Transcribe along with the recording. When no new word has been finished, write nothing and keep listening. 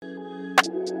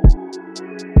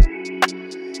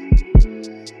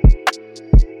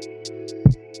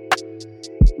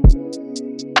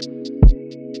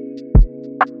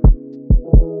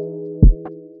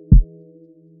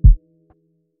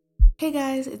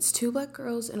It's two black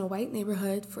girls in a white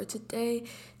neighborhood. For today,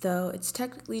 though, it's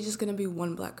technically just gonna be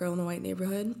one black girl in a white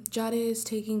neighborhood. Jade is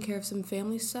taking care of some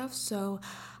family stuff, so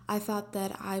I thought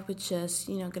that I would just,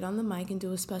 get on the mic and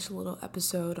do a special little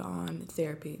episode on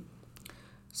therapy.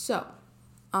 So,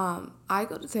 I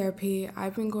go to therapy.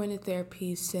 I've been going to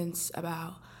therapy since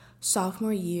about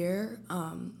sophomore year.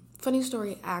 Funny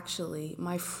story, actually,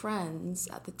 my friends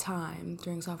at the time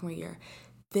during sophomore year,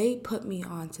 they put me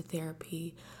on to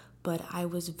therapy, but I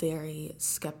was very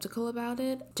skeptical about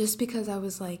it just because I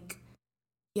was like,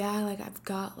 yeah, like I've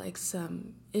got like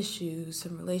some issues,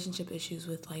 some relationship issues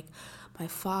with like my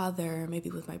father, maybe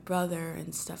with my brother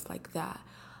and stuff like that.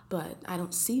 But I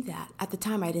don't see that. At the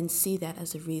time, I didn't see that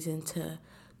as a reason to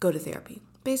go to therapy.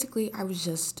 Basically, I was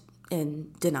just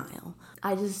in denial.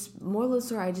 Moral of the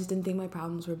story, I just didn't think my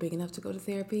problems were big enough to go to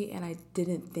therapy, and I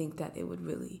didn't think that it would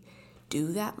really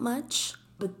do that much.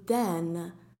 But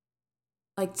then,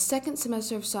 like second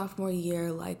semester of sophomore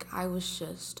year, like I was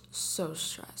just so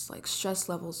stressed, like stress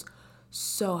levels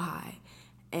so high.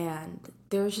 And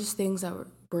there was just things that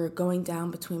were going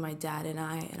down between my dad and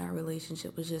I, and our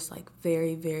relationship was just like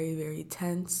very, very, very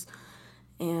tense.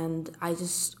 And I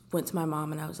just went to my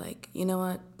mom and I was like, you know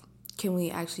what? Can we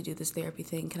actually do this therapy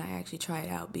thing? Can I actually try it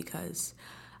out? Because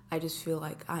I just feel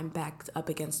like I'm backed up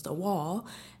against a wall.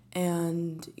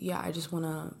 And yeah, I just want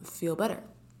to feel better.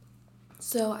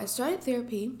 So I started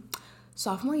therapy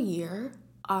sophomore year.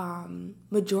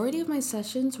 Majority of my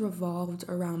sessions revolved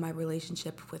around my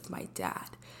relationship with my dad,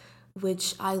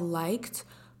 which I liked,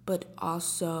 but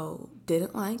also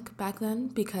didn't like back then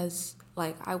because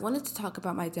like I wanted to talk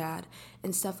about my dad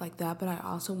and stuff like that, but I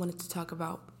also wanted to talk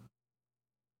about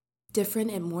different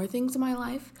and more things in my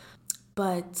life.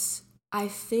 But I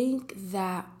think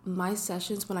that my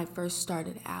sessions when I first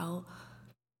started out,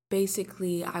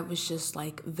 basically I was just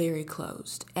like very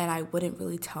closed and I wouldn't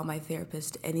really tell my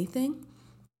therapist anything.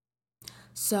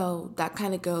 So that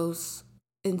kind of goes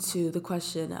into the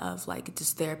question of like,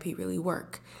 does therapy really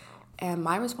work? And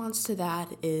my response to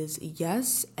that is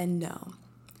yes and no.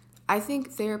 I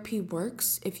think therapy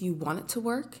works if you want it to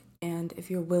work and if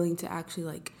you're willing to actually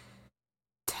like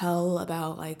tell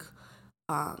about like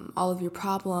all of your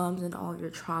problems and all of your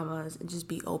traumas and just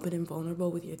be open and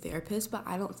vulnerable with your therapist. But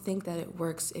I don't think that it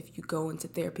works if you go into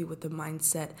therapy with the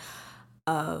mindset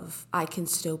of I can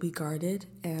still be guarded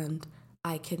and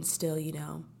I can still,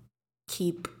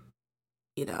 keep,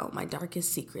 my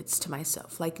darkest secrets to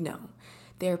myself. Like, no.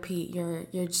 Therapy, you're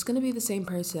just gonna be the same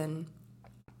person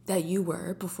that you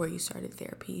were before you started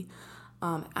therapy,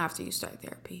 after you start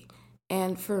therapy.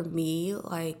 And for me,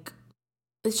 like,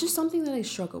 it's just something that I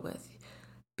struggle with.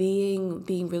 Being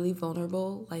really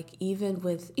vulnerable, like even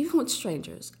with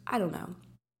strangers. I don't know.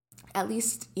 At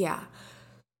least, yeah.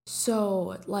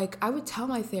 So, like, I would tell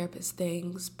my therapist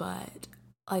things, but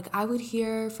like I would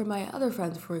hear from my other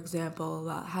friends, for example,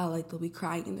 about how like they'll be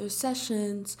crying in their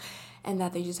sessions and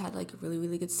that they just had like a really,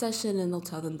 really good session and they'll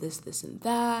tell them this, and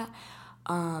that.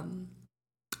 Um,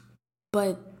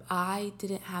 but I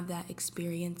didn't have that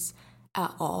experience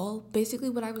at all. Basically,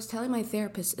 what I was telling my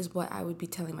therapist is what I would be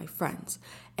telling my friends.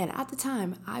 And at the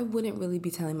time, I wouldn't really be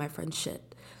telling my friends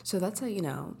shit. So that's how you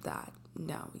know that,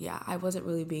 no, yeah, I wasn't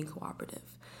really being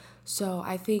cooperative. So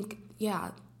I think,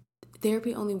 yeah,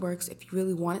 therapy only works if you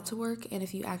really want it to work and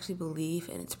if you actually believe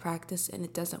in its practice, and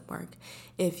it doesn't work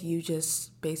if you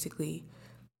just basically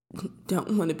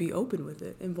don't want to be open with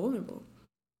it and vulnerable.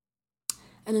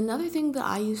 And another thing that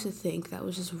I used to think that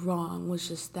was just wrong was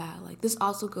just that, like, this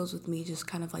also goes with me just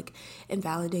kind of like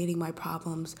invalidating my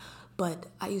problems. But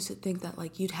I used to think that,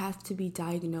 like, you'd have to be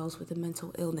diagnosed with a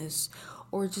mental illness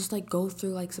or just like go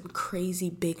through like some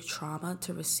crazy big trauma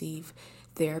to receive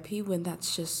therapy when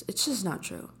it's just not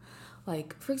true.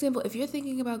 Like, for example, if you're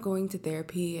thinking about going to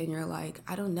therapy and you're like,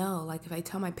 I don't know, like, if I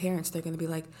tell my parents, they're going to be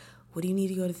like, what do you need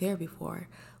to go to therapy for?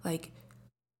 Like,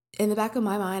 in the back of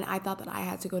my mind, I thought that I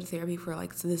had to go to therapy for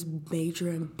like this major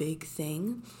and big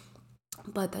thing,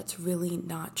 but that's really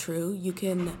not true. You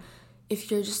can, if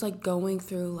you're just like going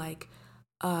through like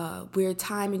a weird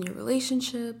time in your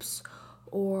relationships,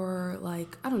 or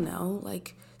like, I don't know,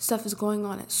 like stuff is going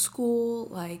on at school,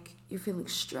 like you're feeling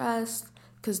stressed,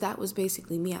 because that was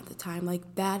basically me at the time.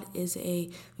 Like, that is a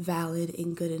valid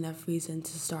and good enough reason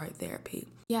to start therapy.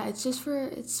 Yeah, it's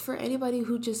for anybody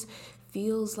who just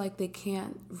feels like they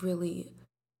can't really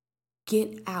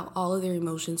get out all of their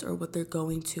emotions or what they're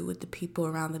going to with the people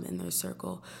around them in their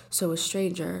circle. So a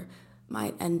stranger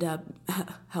might end up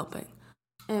helping.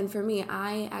 And for me,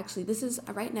 I actually, this is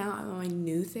right now, I'm my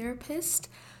new therapist.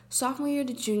 Sophomore year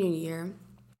to junior year,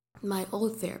 my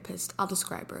old therapist, I'll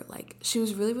describe her. Like, she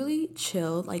was really, really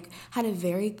chill, like, had a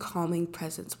very calming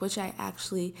presence, which I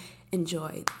actually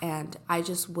enjoyed. And I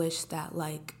just wish that,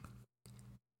 like,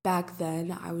 back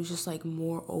then I was just like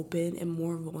more open and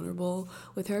more vulnerable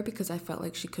with her because I felt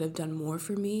like she could have done more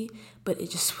for me, but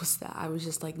it just was that I was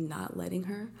just like not letting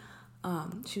her.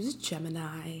 She was a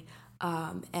Gemini,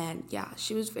 and yeah,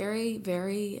 she was very,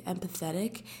 very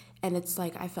empathetic. And it's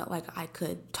like I felt like I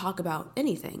could talk about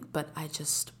anything, but I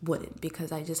just wouldn't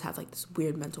because I just had like this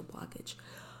weird mental blockage.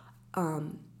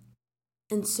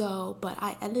 And so, but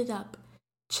I ended up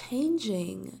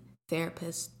changing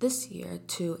therapist this year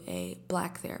to a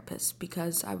black therapist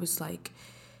because I was like,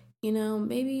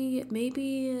 maybe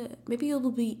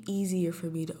it'll be easier for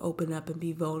me to open up and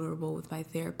be vulnerable with my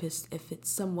therapist if it's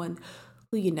someone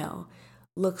who,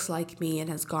 looks like me and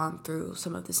has gone through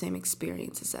some of the same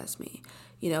experiences as me.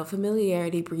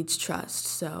 Familiarity breeds trust.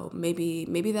 So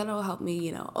maybe that'll help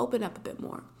me, open up a bit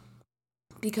more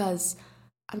because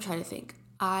I'm trying to think.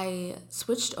 I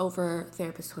switched over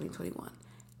therapist 2021,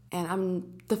 and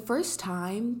I'm the first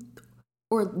time,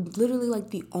 or literally like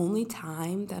the only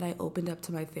time that I opened up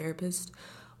to my therapist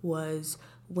was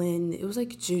when it was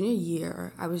like junior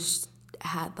year. I was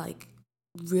had like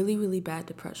really, really bad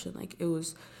depression. Like it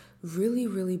was really,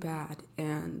 really bad,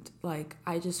 and like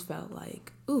I just felt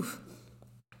like oof.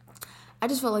 I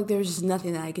just felt like there was just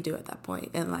nothing that I could do at that point.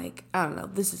 And like, I don't know,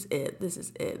 this is it. This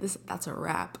is it. That's a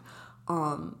wrap.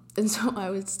 And so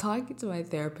I was talking to my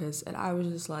therapist and I was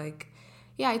just like,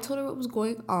 yeah, I told her what was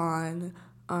going on.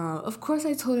 Of course,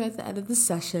 I told her at the end of the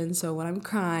session. So when I'm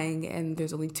crying and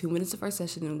there's only 2 minutes of our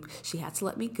session, and she had to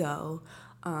let me go.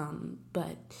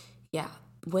 But yeah,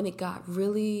 when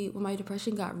my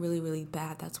depression got really, really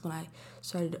bad, that's when I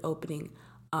started opening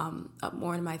up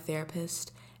more to my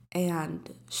therapist.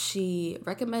 And she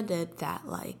recommended that,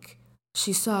 like,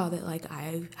 she saw that, like,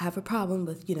 I have a problem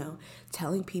with,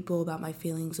 telling people about my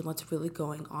feelings and what's really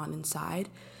going on inside.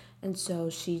 And so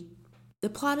she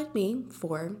applauded me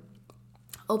for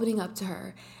opening up to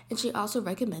her. And she also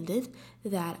recommended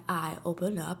that I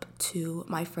open up to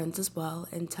my friends as well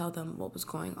and tell them what was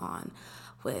going on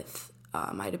with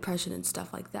my depression and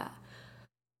stuff like that.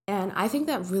 And I think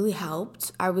that really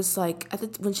helped. I was like,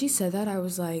 when she said that, I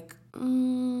was like, I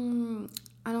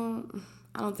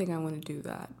don't think I want to do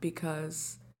that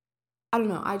because I don't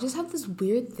know. I just have this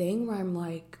weird thing where I'm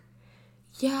like,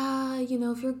 yeah,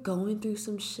 if you're going through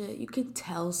some shit, you can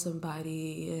tell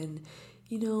somebody and,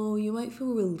 you might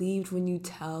feel relieved when you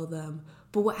tell them.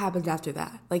 But what happens after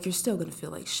that? Like, you're still going to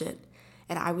feel like shit.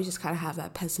 And I would just kind of have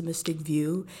that pessimistic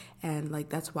view. And, like,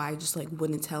 that's why I just, like,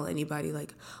 wouldn't tell anybody,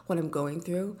 like, what I'm going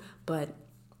through. But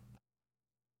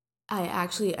I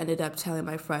actually ended up telling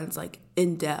my friends, like,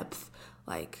 in depth,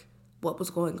 like, what was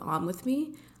going on with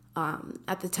me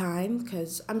at the time.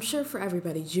 Because I'm sure for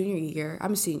everybody, junior year,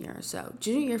 I'm a senior, so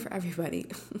junior year for everybody.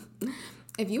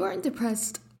 If you aren't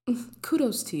depressed,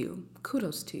 kudos to you.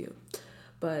 Kudos to you.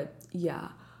 But yeah,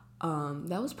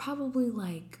 that was probably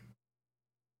like,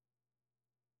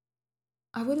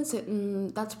 I wouldn't say,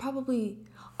 that's probably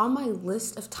on my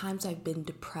list of times I've been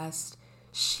depressed.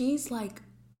 She's like,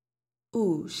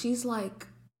 ooh, she's like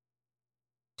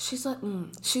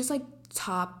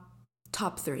top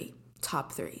top three,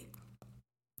 top three,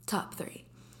 top three.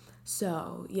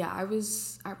 So yeah, I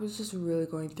was just really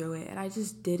going through it, and I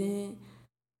just didn't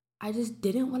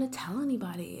want to tell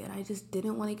anybody, and I just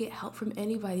didn't want to get help from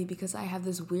anybody because I have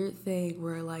this weird thing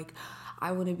where like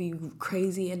I want to be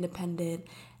crazy independent,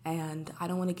 and I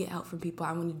don't want to get help from people.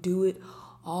 I want to do it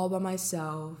all by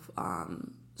myself.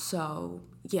 So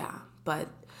yeah, but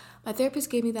my therapist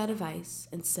gave me that advice,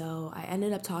 and so I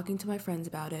ended up talking to my friends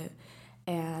about it,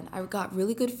 and I got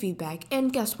really good feedback.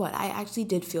 And guess what? I actually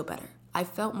did feel better. I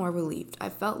felt more relieved. I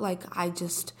felt like I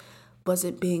just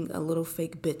wasn't being a little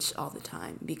fake bitch all the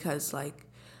time because, like,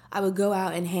 I would go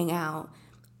out and hang out.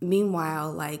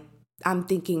 Meanwhile, like, I'm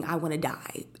thinking I want to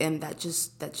die, and that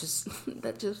just that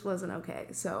just wasn't okay.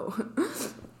 So,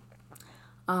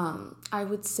 I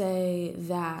would say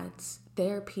that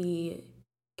therapy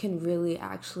can really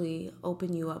actually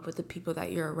open you up with the people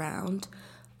that you're around.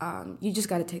 You just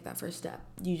got to take that first step.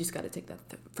 You just got to take that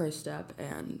first step,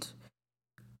 and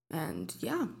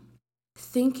yeah.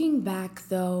 Thinking back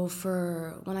though,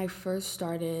 for when I first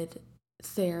started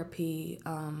therapy,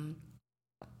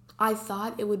 I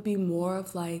thought it would be more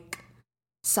of like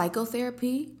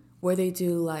psychotherapy, where they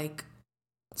do like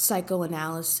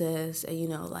psychoanalysis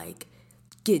and, like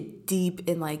get deep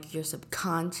in like your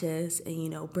subconscious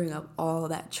and, bring up all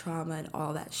that trauma and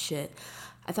all that shit.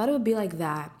 I thought it would be like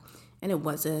that, and it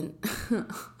wasn't.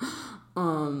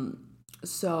 um,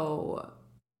 so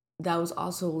that was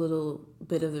also a little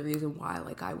bit of the reason why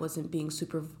like I wasn't being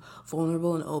super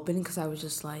vulnerable and open, because I was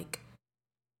just like,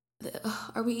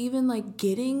 are we even like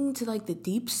getting to like the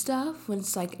deep stuff, when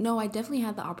it's like, no, I definitely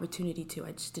had the opportunity to,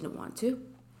 I just didn't want to.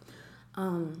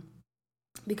 um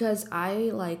because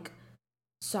I like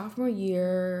sophomore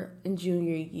year and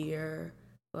junior year,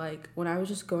 like when I was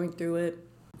just going through it,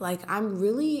 like I'm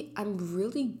really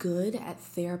good at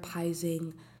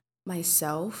therapizing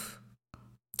myself.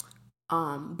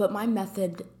 But my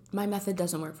method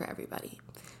doesn't work for everybody.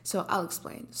 So I'll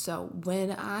explain. So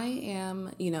when I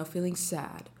am, feeling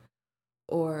sad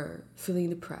or feeling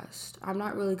depressed, I'm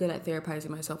not really good at therapizing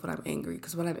myself when I'm angry,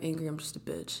 because when I'm angry, I'm just a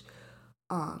bitch.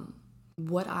 Um,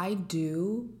 what I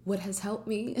do, what has helped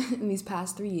me in these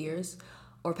past 3 years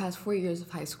or past 4 years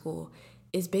of high school,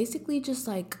 is basically just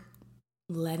like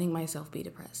letting myself be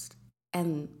depressed.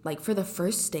 And like for the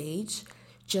first stage,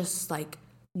 just like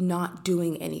not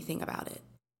doing anything about it.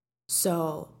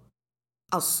 So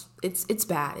it's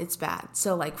bad. It's bad.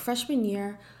 So like freshman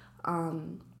year,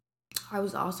 um, I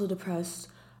was also depressed.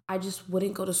 I just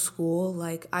wouldn't go to school.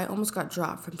 Like I almost got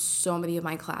dropped from so many of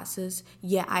my classes.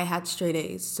 Yeah, I had straight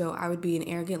A's, so I would be an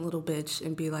arrogant little bitch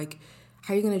and be like,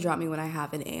 "How are you gonna drop me when I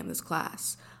have an A in this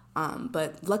class?"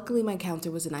 But luckily, my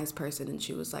counselor was a nice person, and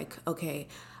she was like, "Okay,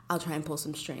 I'll try and pull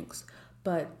some strings."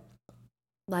 But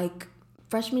like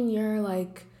freshman year,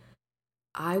 like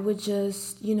I would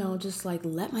just, just like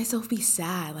let myself be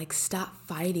sad, like stop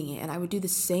fighting it. And I would do the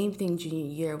same thing junior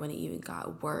year when it even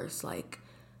got worse. Like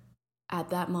at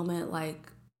that moment,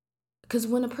 like, because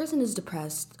when a person is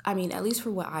depressed, I mean, at least for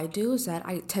what I do, is that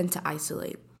I tend to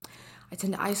isolate. I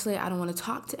tend to isolate. I don't want to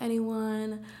talk to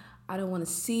anyone. I don't want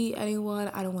to see anyone.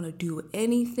 I don't want to do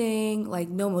anything. Like,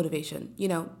 no motivation,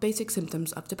 basic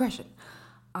symptoms of depression.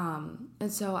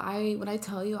 And so when I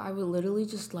tell you, I would literally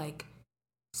just like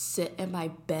sit in my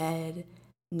bed,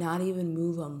 not even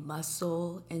move a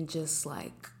muscle, and just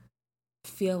like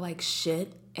feel like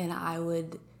shit. And I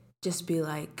would just be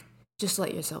like, just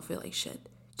let yourself feel like shit.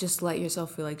 Just let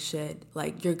yourself feel like shit.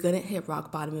 Like, you're gonna hit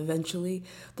rock bottom eventually.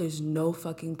 There's no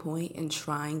fucking point in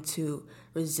trying to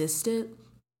resist it.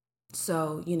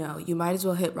 So, you might as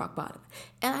well hit rock bottom.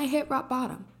 And I hit rock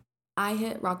bottom. I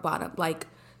hit rock bottom. Like,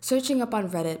 searching up on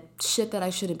Reddit, shit that I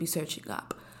shouldn't be searching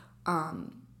up.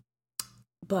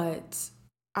 But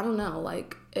I don't know,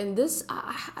 like, and this,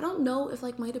 I don't know if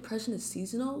like my depression is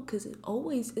seasonal, because it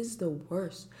always is the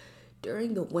worst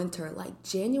during the winter, like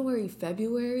January,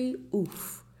 February,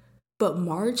 oof. But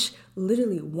March,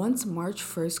 literally, once March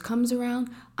 1st comes around,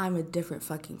 I'm a different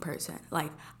fucking person.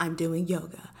 Like, I'm doing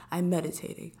yoga, I'm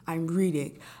meditating, I'm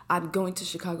reading, I'm going to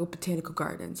Chicago Botanical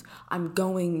Gardens, I'm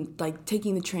going, like,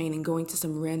 taking the train and going to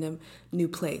some random new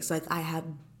place. Like, I have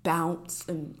bounce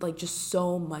and, like, just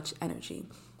so much energy.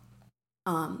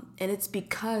 And it's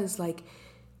because, like,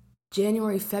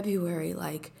 January, February,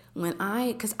 like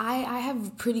because I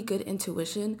have pretty good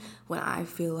intuition when I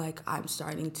feel like I'm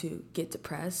starting to get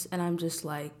depressed, and I'm just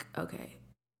like, okay,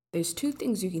 there's two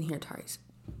things you can do here,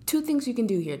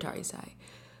 Tarisai.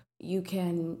 You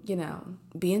can,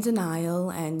 be in denial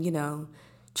and,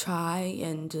 try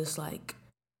and just like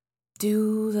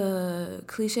do the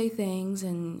cliche things,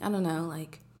 and I don't know,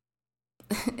 like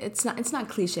it's not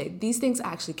cliche. These things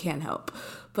actually can help,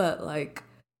 but like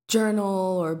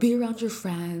journal or be around your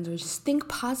friends or just think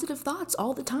positive thoughts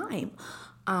all the time.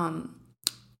 Um,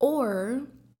 or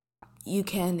you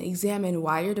can examine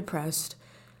why you're depressed,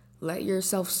 let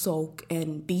yourself soak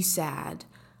and be sad,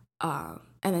 and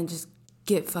then just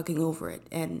get fucking over it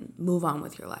and move on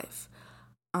with your life.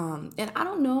 And I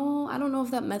don't know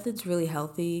if that method's really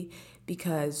healthy,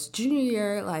 because junior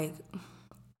year,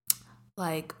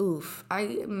 like oof,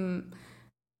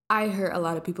 I hurt a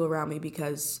lot of people around me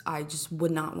because I just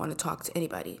would not want to talk to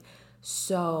anybody.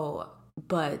 So,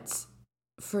 but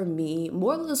for me,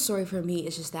 moral of the story for me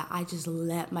is just that I just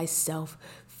let myself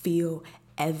feel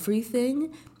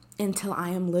everything until I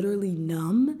am literally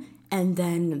numb. And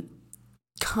then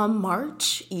come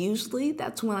March, usually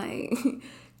that's when I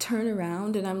turn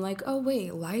around and I'm like, oh,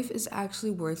 wait, life is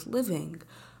actually worth living.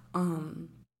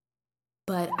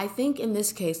 But I think in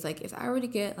this case, like if I were to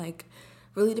get like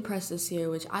really depressed this year,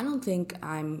 which I don't think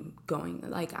I'm going,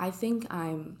 like I think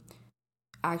I'm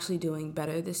actually doing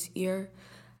better this year.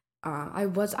 I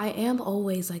am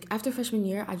always like after freshman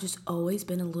year, I've just always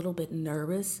been a little bit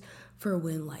nervous for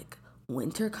when like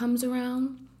winter comes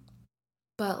around.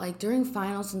 But like during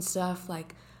finals and stuff,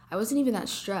 like I wasn't even that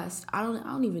stressed. I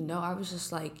don't even know. I was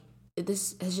just like,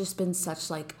 this has just been such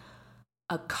like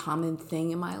a common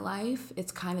thing in my life.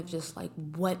 It's kind of just like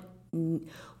what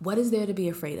is there to be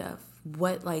afraid of?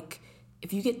 What, like,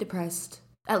 if you get depressed,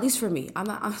 At least for me. I'm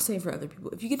not saying for other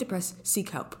people. If you get depressed, seek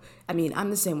help. I mean,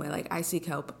 I'm the same way. Like, I seek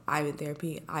help. I'm in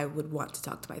therapy. I would want to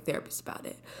talk to my therapist about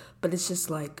it. But it's just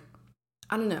like,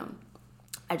 I don't know.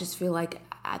 I just feel like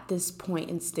at this point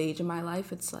and stage in my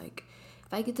life, it's like,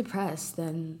 if I get depressed,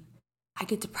 then I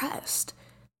get depressed.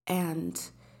 And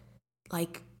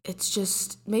like, it's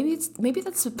just maybe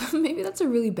that's maybe that's a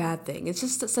really bad thing. It's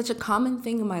just such a common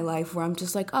thing in my life where I'm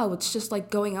just like, oh, it's just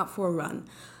like going out for a run.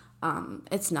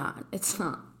 It's not,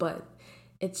 but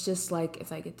it's just like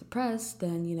if I get depressed,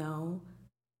 then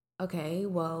okay,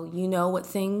 well, you know what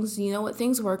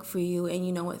things work for you, and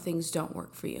you know what things don't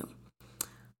work for you.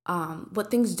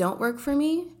 What things don't work for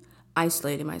me,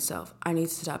 isolating myself. I need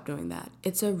to stop doing that.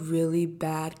 It's a really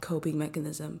bad coping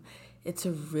mechanism. It's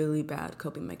a really bad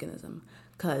coping mechanism.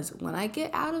 Because when I get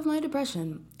out of my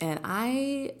depression and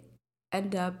I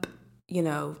end up, you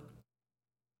know,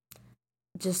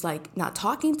 just like not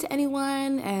talking to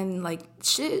anyone, and like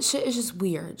shit is just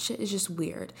weird. Shit is just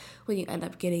weird when you end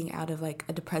up getting out of like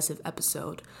a depressive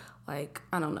episode. Like,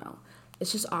 I don't know.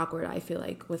 It's just awkward, I feel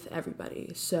like, with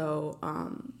everybody. So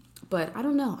but I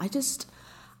don't know. I just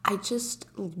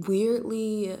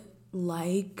weirdly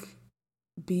like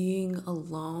being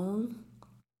alone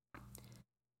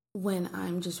when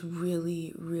I'm just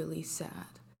really, really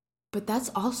sad. But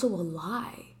that's also a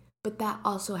lie. But that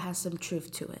also has some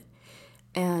truth to it.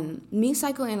 And me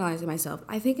psychoanalyzing myself,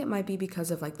 I think it might be because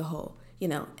of like the whole,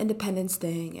 independence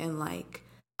thing, and like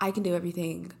I can do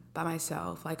everything by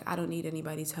myself. Like, I don't need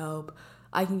anybody's help.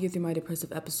 I can get through my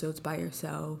depressive episodes by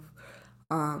yourself.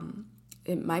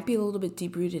 It might be a little bit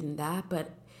deep rooted in that,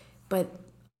 but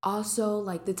also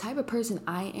like the type of person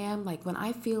I am, like when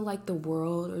I feel like the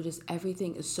world or just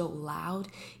everything is so loud,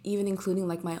 even including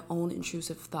like my own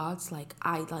intrusive thoughts, like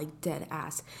I like dead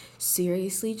ass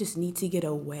seriously just need to get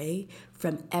away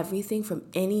from everything, from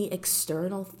any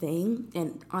external thing,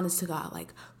 and honest to God,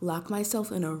 like lock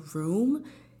myself in a room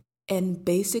and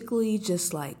basically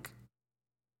just like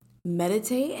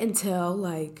meditate until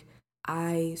like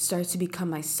I start to become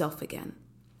myself again.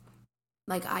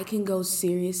 Like, I can go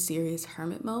serious, serious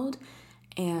hermit mode,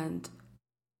 and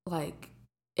like,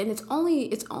 and it's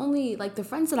only like the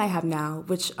friends that I have now,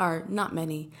 which are not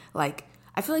many. Like,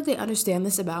 I feel like they understand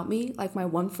this about me. Like my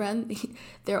one friend,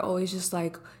 they're always just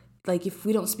like if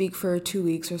we don't speak for 2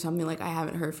 weeks or something, like I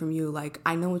haven't heard from you. Like,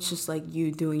 I know it's just like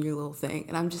you doing your little thing,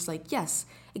 and I'm just like, yes,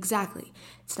 exactly.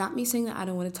 It's not me saying that I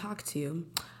don't want to talk to you.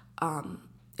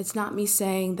 It's not me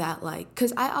saying that, like,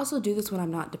 because I also do this when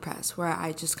I'm not depressed, where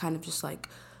I just kind of just like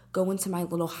go into my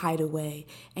little hideaway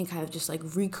and kind of just like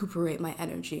recuperate my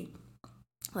energy,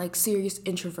 like serious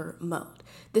introvert mode.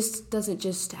 This doesn't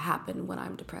just happen when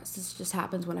I'm depressed. This just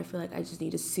happens when I feel like I just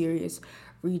need a serious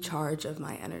recharge of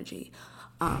my energy.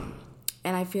 Um,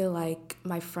 and I feel like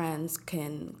my friends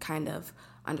can kind of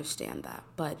understand that.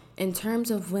 But in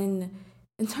terms of when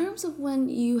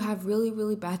you have really,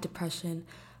 really bad depression,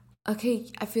 okay,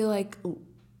 I feel like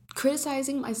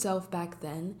criticizing myself back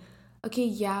then, okay,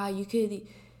 yeah, you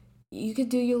could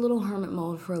do your little hermit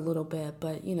mode for a little bit,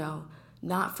 but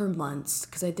not for months,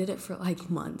 because I did it for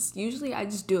like months. Usually I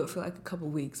just do it for like a couple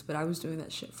weeks, but I was doing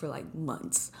that shit for like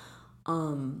months.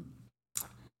 Um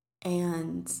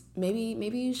and maybe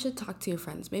you should talk to your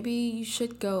friends. Maybe you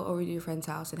should go over to your friend's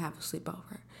house and have a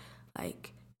sleepover.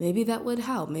 Like, maybe that would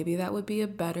help. Maybe that would be a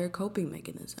better coping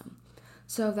mechanism.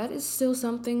 So that is still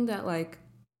something that like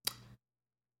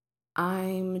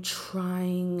I'm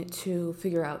trying to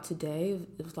figure out today,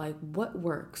 of like what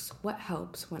works, what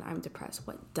helps when I'm depressed,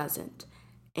 what doesn't.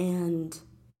 And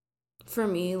for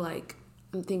me, like,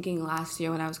 I'm thinking last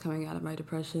year when I was coming out of my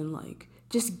depression, like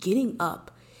just getting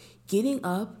up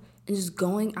and just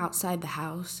going outside the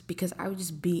house, because I would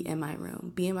just be in my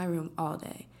room all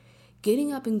day.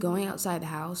 Getting up and going outside the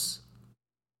house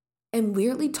and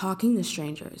weirdly talking to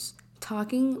strangers.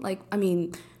 Talking, like, I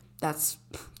mean, that's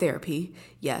therapy,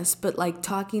 yes, but like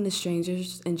talking to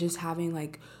strangers and just having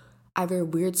like either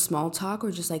weird small talk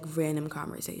or just like random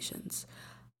conversations.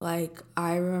 Like,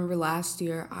 I remember last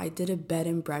year I did a bed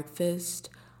and breakfast.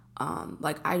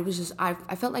 Like, I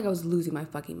felt like I was losing my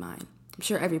fucking mind. I'm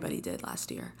sure everybody did last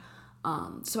year.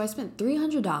 So I spent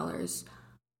 $300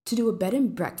 to do a bed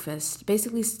and breakfast,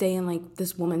 basically stay in like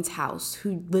this woman's house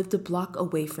who lived a block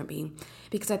away from me,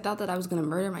 because I thought that I was gonna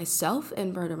murder myself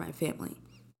and murder my family.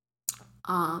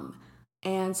 Um,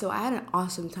 and so I had an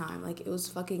awesome time. Like, it was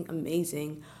fucking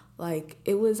amazing. Like,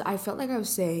 I felt like I was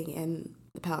staying in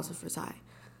the Palace of Versailles.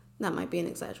 That might be an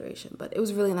exaggeration, but it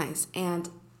was really nice. And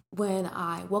when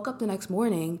I woke up the next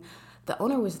morning, the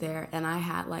owner was there, and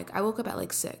I woke up at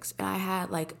like 6, and I had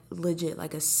like legit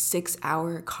like a 6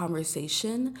 hour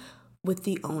conversation with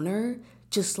the owner,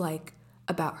 just like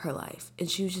about her life. And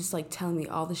she was just like telling me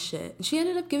all the shit. And she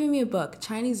ended up giving me a book,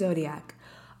 Chinese Zodiac.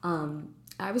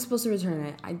 I was supposed to return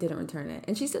it. I didn't return it.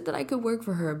 And she said that I could work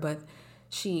for her, but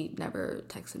she never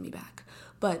texted me back.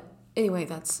 But anyway,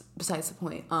 that's besides the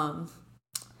point.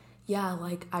 Yeah,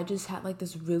 like I just had like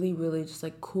this really, really just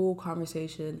like cool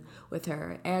conversation with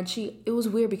her. And it was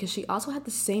weird because she also had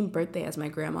the same birthday as my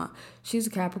grandma. She's a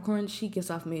Capricorn. She gives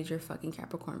off major fucking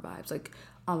Capricorn vibes. Like,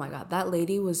 oh my God, that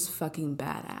lady was fucking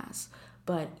badass.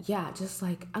 But yeah, just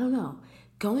like, I don't know,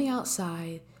 going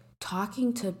outside,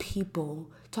 talking to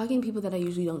people that I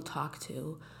usually don't talk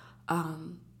to,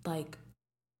 like,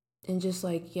 and just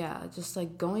like, yeah, just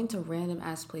like going to random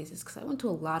ass places, because I went to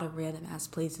a lot of random ass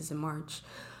places in March.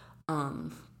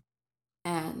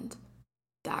 And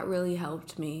that really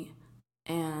helped me.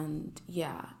 And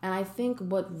yeah, and I think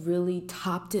what really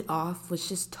topped it off was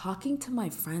just talking to my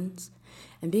friends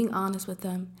and being honest with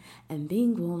them and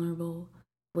being vulnerable,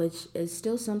 which is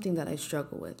still something that I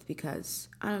struggle with because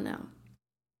I don't know.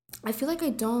 I feel like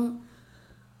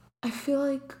I feel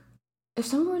like if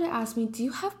someone were to ask me, do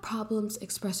you have problems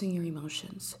expressing your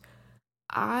emotions?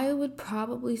 I would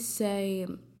probably say,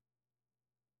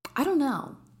 I don't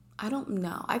know. I don't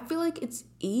know. I feel like it's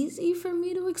easy for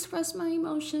me to express my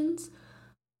emotions,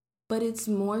 but it's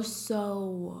more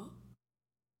so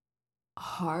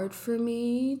hard for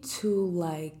me to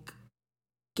like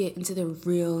get into the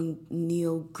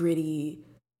real gritty,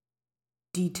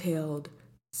 detailed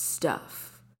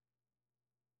stuff.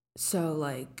 So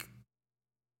like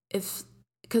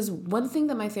because one thing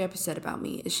that my therapist said about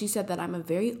me is she said that I'm a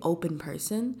very open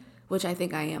person, which I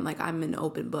think I am. Like I'm an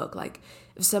open book. Like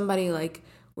if somebody like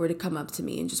were to come up to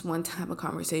me and just want to have a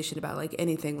conversation about like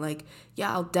anything, like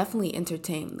yeah, I'll definitely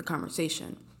entertain the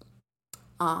conversation.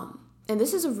 And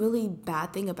this is a really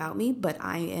bad thing about me, but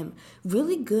I am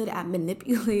really good at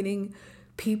manipulating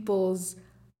people's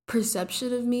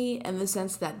perception of me in the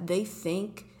sense that they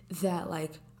think that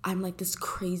like I'm like this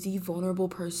crazy vulnerable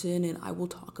person and I will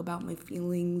talk about my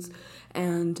feelings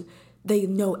and they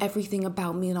know everything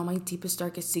about me and all my deepest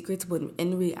darkest secrets, when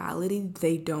in reality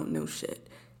they don't know shit.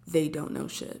 They don't know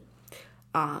shit.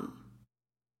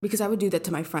 Because I would do that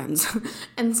to my friends.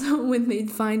 And so when they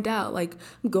find out like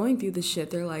I'm going through this shit,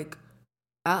 they're like,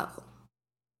 oh,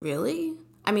 really?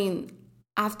 I mean,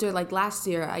 after like last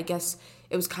year, I guess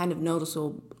it was kind of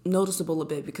noticeable a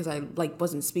bit because I like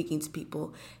wasn't speaking to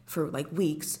people for like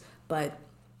weeks. But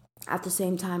at the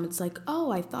same time, it's like,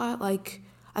 oh, I thought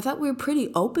we were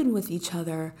pretty open with each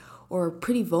other or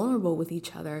pretty vulnerable with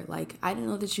each other. Like I didn't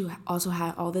know that you also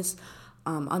had all this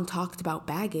untalked about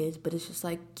baggage. But it's just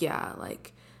like, yeah,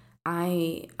 like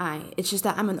it's just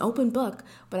that I'm an open book,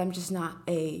 but I'm just not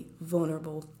a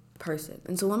vulnerable person.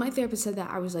 And so when my therapist said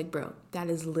that, I was like, bro, that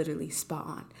is literally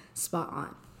spot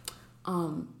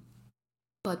on.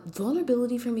 But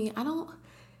vulnerability for me,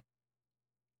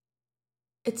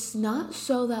 it's not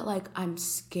so that like I'm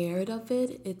scared of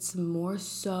it. It's more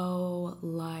so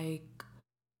like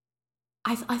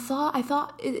I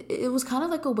thought it was kind of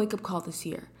like a wake up call this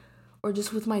year, or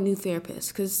just with my new therapist,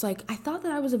 because like I thought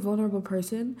that I was a vulnerable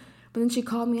person, but then she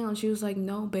called me out and she was like,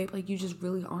 no, babe, like you just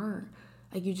really aren't.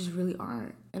 Like you just really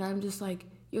aren't. And I'm just like,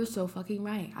 you're so fucking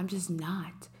right. I'm just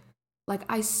not. Like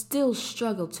I still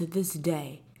struggle to this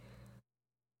day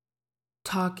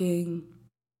talking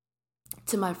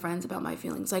to my friends about my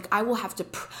feelings. Like I will have to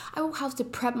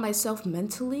prep myself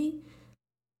mentally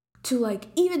to like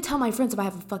even tell my friends if I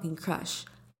have a fucking crush,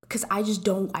 because I just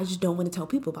don't want to tell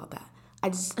people about that. I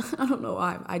don't know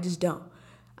why. I just don't.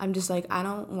 I'm just like, I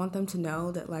don't want them to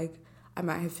know that like I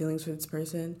might have feelings for this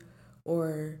person,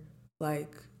 or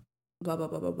like blah blah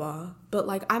blah blah blah. But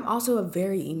like I'm also a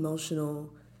very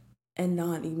emotional and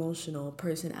non-emotional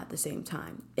person at the same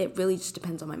time. It really just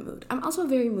depends on my mood. I'm also a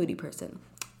very moody person.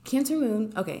 Cancer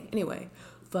moon. Okay, anyway.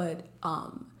 But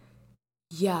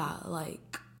yeah,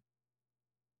 like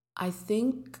I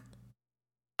think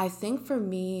for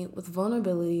me with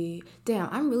vulnerability, damn,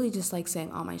 I'm really just like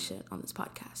saying all my shit on this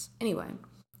podcast. Anyway,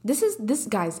 this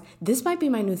might be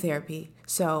my new therapy.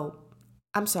 So,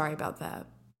 I'm sorry about that.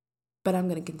 But I'm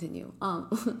going to continue.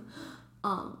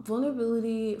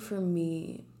 Vulnerability for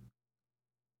me,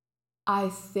 I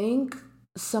think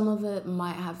some of it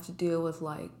might have to do with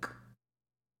like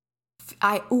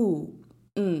I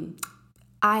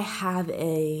have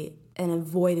an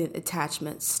avoidant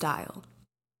attachment style,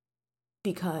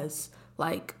 because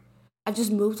like I've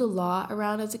just moved a lot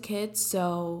around as a kid,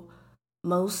 so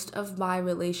most of my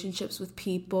relationships with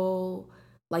people,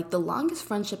 like the longest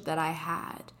friendship that I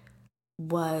had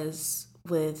was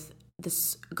with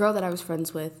this girl that I was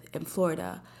friends with in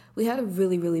Florida, we had a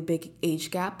really, really big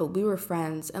age gap, but we were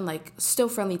friends and like still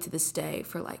friendly to this day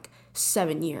for like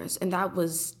 7 years. And that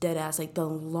was dead ass like the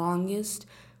longest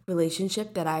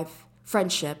friendship that I've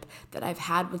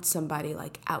had with somebody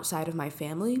like outside of my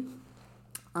family.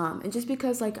 And just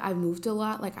because like I've moved a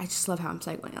lot, like I just love how I'm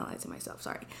psychoanalyzing myself,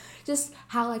 sorry. Just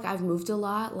how like I've moved a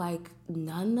lot, like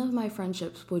none of my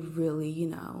friendships would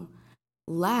really,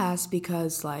 last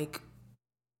because like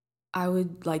I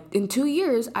would like in 2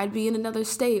 years I'd be in another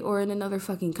state or in another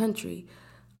fucking country.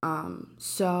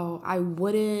 So I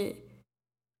would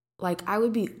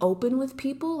be open with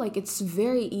people. Like it's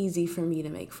very easy for me to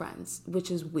make friends,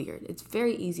 which is weird. It's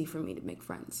very easy for me to make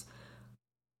friends.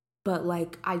 But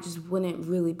like I just wouldn't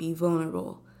really be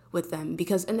vulnerable with them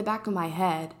because in the back of my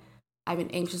head, I've been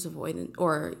avoidant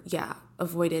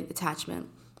attachment.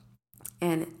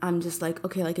 And I'm just like,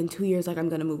 okay, like in 2 years, like I'm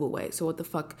gonna move away. So what the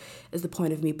fuck is the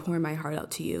point of me pouring my heart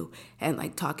out to you and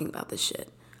like talking about this shit?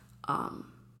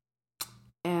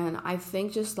 And I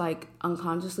think just like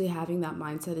unconsciously having that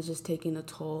mindset is just taking a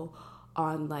toll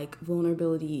on like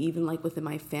vulnerability, even like within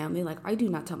my family. Like I do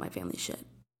not tell my family shit.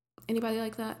 Anybody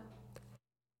like that?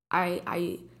 I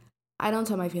don't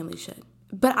tell my family shit.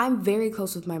 But I'm very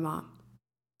close with my mom.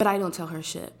 But I don't tell her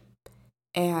shit.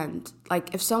 And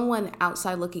like if someone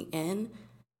outside looking in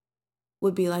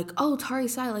would be like, "Oh,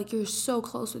 Tarisai, like you're so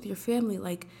close with your family,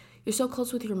 like you're so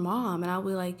close with your mom," and I'll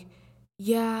be like,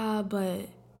 "Yeah, but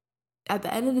at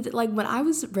the end of the day, like when I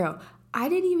was I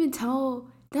didn't even tell.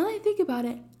 Now that I think about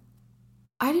it,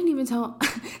 I didn't even tell.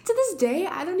 To this day,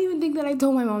 I don't even think that I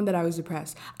told my mom that I was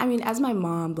depressed. I mean, as my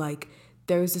mom, like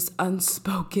there was this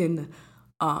unspoken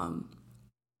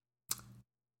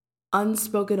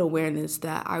awareness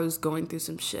that I was going through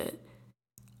some shit,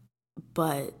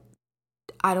 but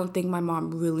I don't think my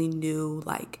mom really knew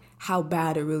like how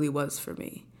bad it really was for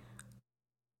me.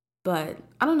 But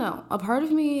I don't know. A part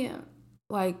of me,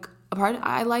 I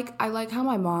like how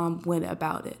my mom went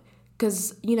about it.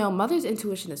 Cause mother's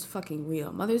intuition is fucking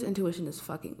real. Mother's intuition is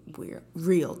fucking weird,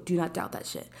 real. Do not doubt that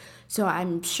shit. So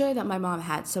I'm sure that my mom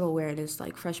had some awareness,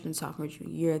 like freshman, sophomore,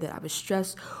 junior year, that I was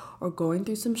stressed or going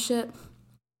through some shit.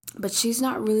 But she's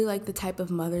not really like the type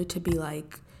of mother to be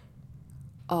like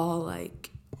all like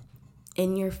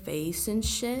in your face and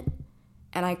shit.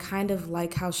 And I kind of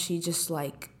like how she just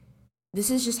like, this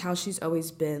is just how she's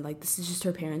always been. Like this is just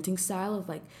her parenting style of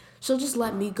like, she'll just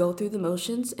let me go through the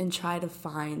motions and try to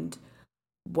find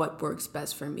what works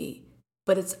best for me.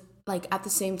 But it's like at the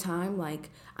same time, like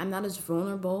I'm not as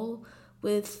vulnerable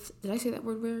with, did I say that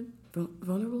word weird?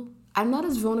 Vulnerable? I'm not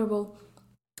as vulnerable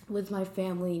with my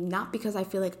family, not because I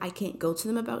feel like I can't go to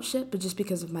them about shit, but just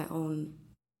because of my own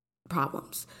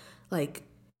problems. Like,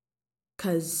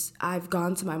 because I've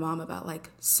gone to my mom about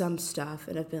like some stuff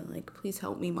and I've been like, please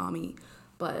help me, mommy.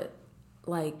 But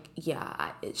like,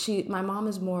 yeah, my mom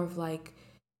is more of like,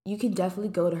 you can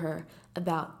definitely go to her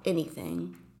about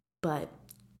anything, but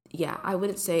yeah, I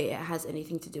wouldn't say it has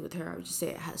anything to do with her. I would just say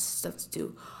it has stuff to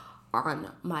do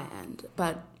on my end.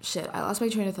 But shit, I lost my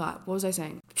train of thought. What was I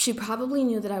saying? She probably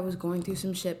knew that I was going through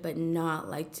some shit, but not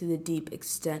like to the deep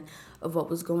extent of what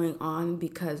was going on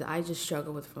because I just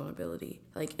struggle with vulnerability,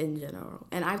 like in general.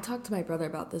 And I've talked to my brother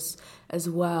about this as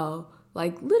well.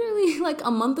 Like literally like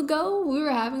a month ago, we were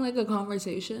having like a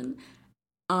conversation.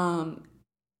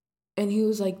 And he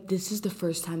was like, "This is the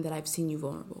first time that I've seen you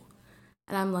vulnerable."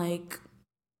 And I'm like,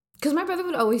 because my brother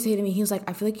would always say to me, he was like,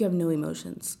 "I feel like you have no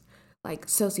emotions." Like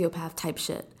sociopath type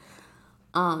shit.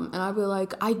 And I'd be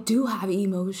like, I do have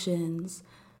emotions.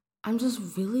 I'm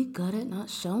just really good at not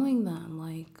showing them.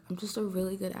 Like, I'm just a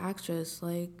really good actress.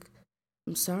 Like,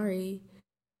 I'm sorry.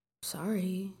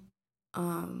 Sorry.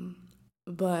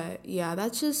 But yeah,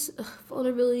 that's just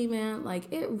vulnerability, man. Like,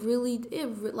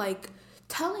 like,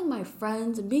 telling my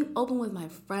friends and being open with my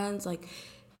friends, like,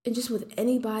 and just with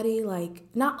anybody, like,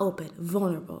 not open,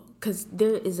 vulnerable. Because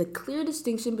there is a clear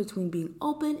distinction between being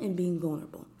open and being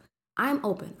vulnerable. I'm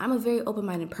open. I'm a very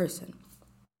open-minded person.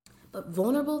 But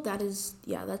vulnerable, that's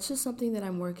just something that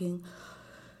I'm working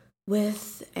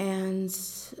with. And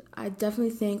I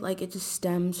definitely think, like, it just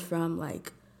stems from,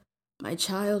 like, my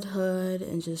childhood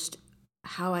and just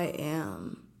how I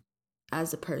am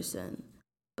as a person.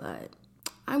 But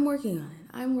I'm working on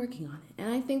it.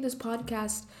 And I think this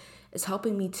podcast is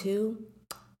helping me too.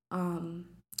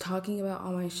 Talking about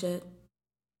all my shit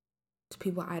to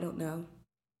people I don't know.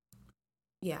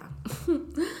 Yeah.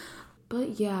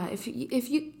 But yeah,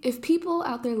 if people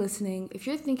out there listening, if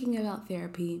you're thinking about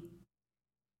therapy,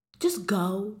 just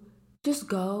go. Just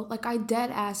go. Like I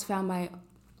dead ass found my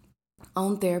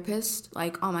own therapist,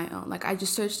 like on my own. Like I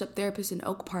just searched up therapist in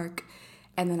Oak Park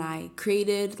And then I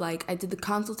created, like, I did the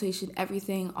consultation,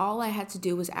 everything. All I had to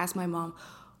do was ask my mom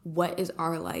what is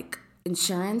our, like,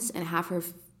 insurance and have her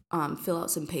fill out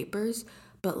some papers.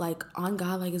 But, like, on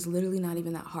God, like, it's literally not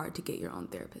even that hard to get your own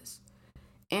therapist.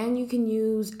 And you can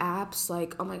use apps,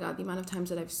 like, oh my God, the amount of times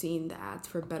that I've seen the ads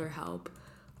for BetterHelp,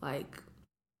 like,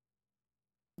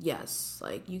 yes,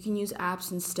 like, you can use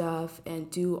apps and stuff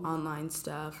and do online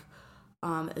stuff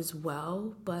as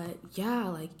well. But yeah,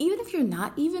 like, even if you're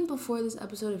not, even before this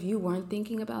episode, if you weren't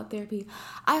thinking about therapy,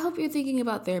 I hope you're thinking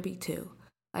about therapy too.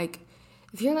 Like,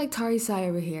 if you're like Tarisai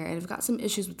over here and have got some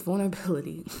issues with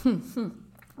vulnerability,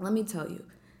 let me tell you,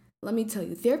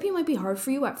 therapy might be hard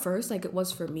for you at first, like it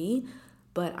was for me,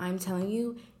 but I'm telling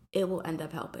you, it will end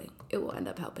up helping.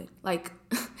 Like,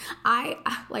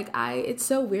 it's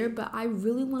so weird, but I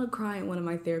really want to cry in one of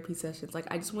my therapy sessions. Like,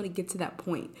 I just want to get to that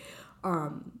point.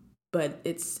 But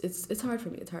it's hard for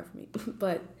me.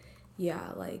 But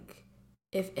yeah, like,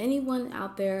 if anyone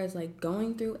out there is like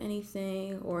going through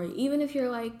anything, or even if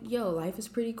you're like, yo, life is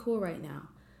pretty cool right now,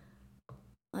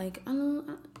 like,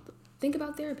 think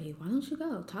about therapy. Why don't you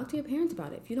go talk to your parents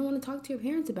about it? If you don't want to talk to your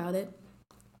parents about it,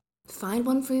 find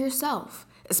one for yourself,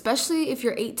 especially if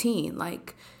you're 18.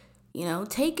 Like, you know,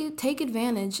 take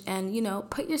advantage and, you know,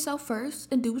 put yourself first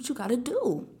and do what you gotta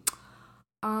do.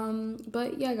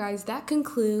 But yeah, guys, that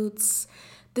concludes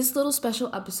this little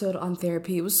special episode on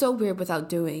therapy. It was so weird without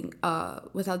doing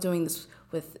this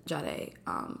with Jade.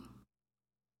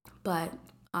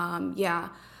 Yeah.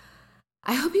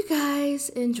 I hope you guys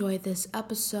enjoyed this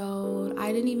episode.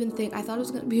 I thought it was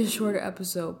going to be a shorter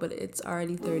episode, but it's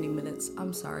already 30 minutes.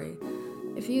 I'm sorry.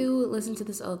 If you listen to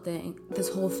this whole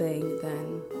thing,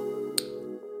 then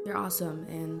you're awesome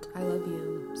and I love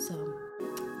you. So,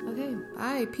 okay,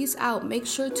 bye. Peace out. Make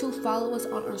sure to follow us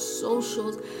on our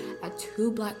socials at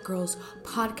Two Black Girls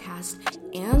Podcast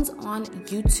and on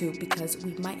YouTube, because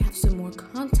we might have some more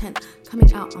content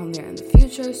coming out on there in the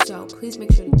future. So please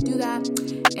make sure to do that.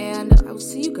 And I will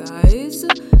see you guys